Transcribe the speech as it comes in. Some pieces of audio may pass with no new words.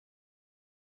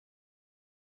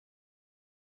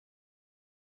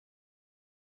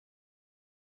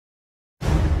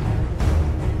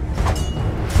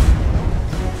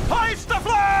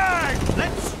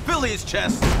this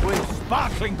chest with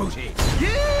sparkling booty.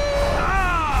 Yeah!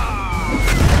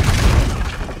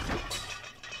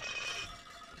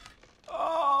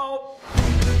 Oh!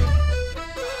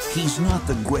 He's not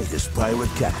the greatest pirate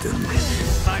captain.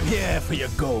 I'm here for your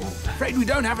gold. Afraid we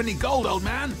don't have any gold, old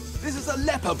man. This is a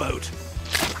leper boat.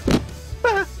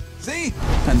 See?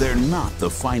 And they're not the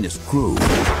finest crew.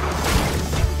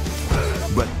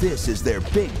 But this is their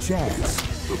big chance.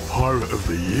 The Pirate of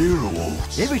the Year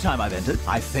awards. Every time I've entered,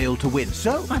 I've failed to win,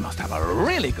 so I must have a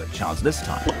really good chance this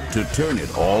time. To turn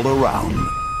it all around.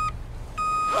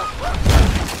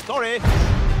 Sorry.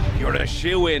 You're a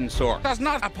shoo-in, sir. There's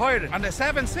not a pirate on the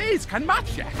seven seas can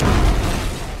match you.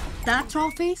 That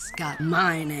trophy's got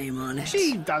my name on it.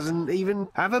 She doesn't even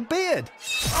have a beard.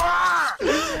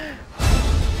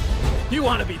 You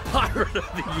want to be Pirate of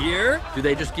the Year? Do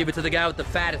they just give it to the guy with the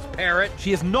fattest parrot?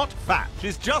 She is not fat.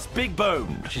 She's just big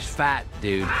boned. She's fat,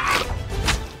 dude.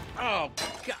 Oh,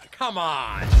 God, come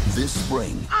on. This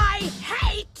spring, I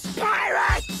hate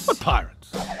pirates! What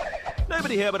pirates?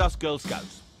 Nobody here but us Girl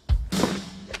Scouts.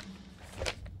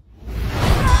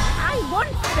 I want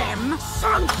them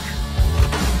sunk!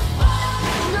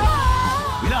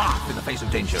 We laugh in the face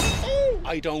of danger.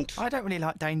 I don't. I don't really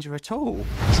like danger at all.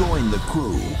 join the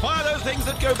crew. Fire those things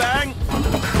that go bang.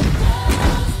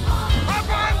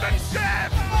 Abandon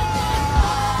ship!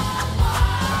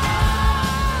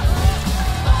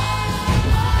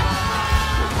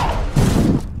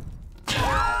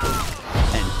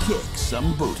 And kick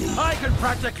some booty. I can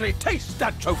practically taste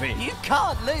that trophy. You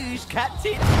can't lose,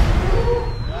 Captain.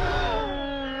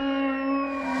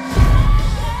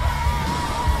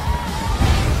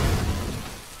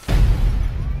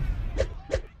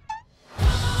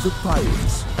 The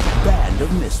Pirates, band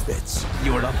of misfits.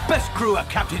 You are the best crew a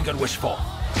captain can wish for.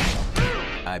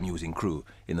 I'm using crew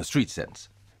in the street sense.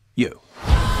 You.